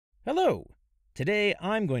Hello! Today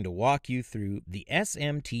I'm going to walk you through the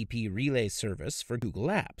SMTP relay service for Google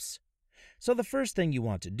Apps. So the first thing you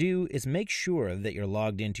want to do is make sure that you're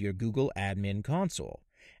logged into your Google admin console,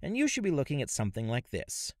 and you should be looking at something like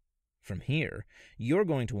this. From here, you're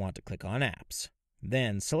going to want to click on Apps,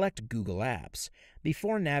 then select Google Apps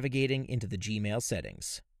before navigating into the Gmail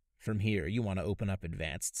settings. From here, you want to open up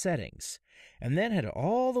Advanced Settings, and then head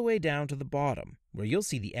all the way down to the bottom where you'll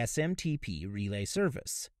see the SMTP relay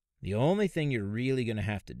service. The only thing you're really going to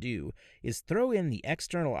have to do is throw in the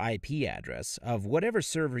external IP address of whatever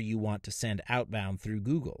server you want to send outbound through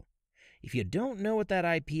Google. If you don't know what that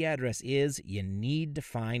IP address is, you need to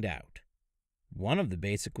find out. One of the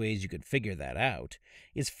basic ways you could figure that out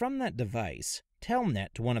is from that device,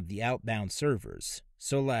 telnet to one of the outbound servers,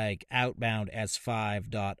 so like outbound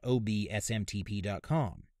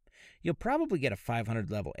s5.obsmtp.com. You'll probably get a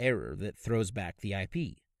 500 level error that throws back the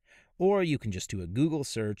IP. Or you can just do a Google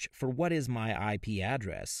search for what is my IP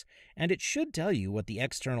address, and it should tell you what the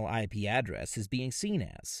external IP address is being seen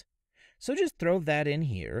as. So just throw that in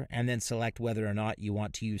here and then select whether or not you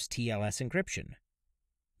want to use TLS encryption.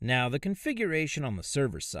 Now the configuration on the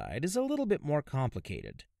server side is a little bit more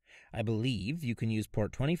complicated. I believe you can use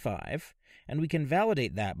port 25, and we can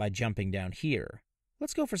validate that by jumping down here.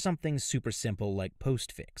 Let's go for something super simple like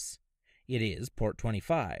postfix. It is port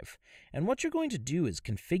 25, and what you're going to do is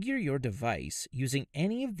configure your device using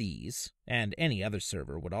any of these, and any other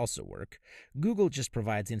server would also work. Google just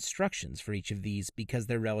provides instructions for each of these because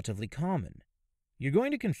they're relatively common. You're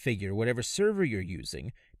going to configure whatever server you're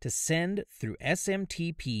using to send through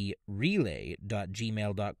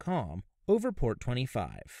smtprelay.gmail.com over port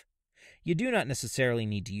 25. You do not necessarily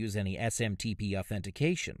need to use any SMTP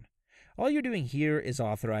authentication. All you're doing here is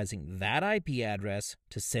authorizing that IP address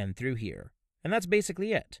to send through here. And that's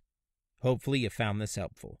basically it. Hopefully you found this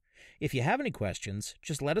helpful. If you have any questions,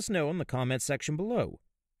 just let us know in the comments section below.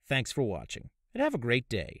 Thanks for watching, and have a great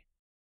day.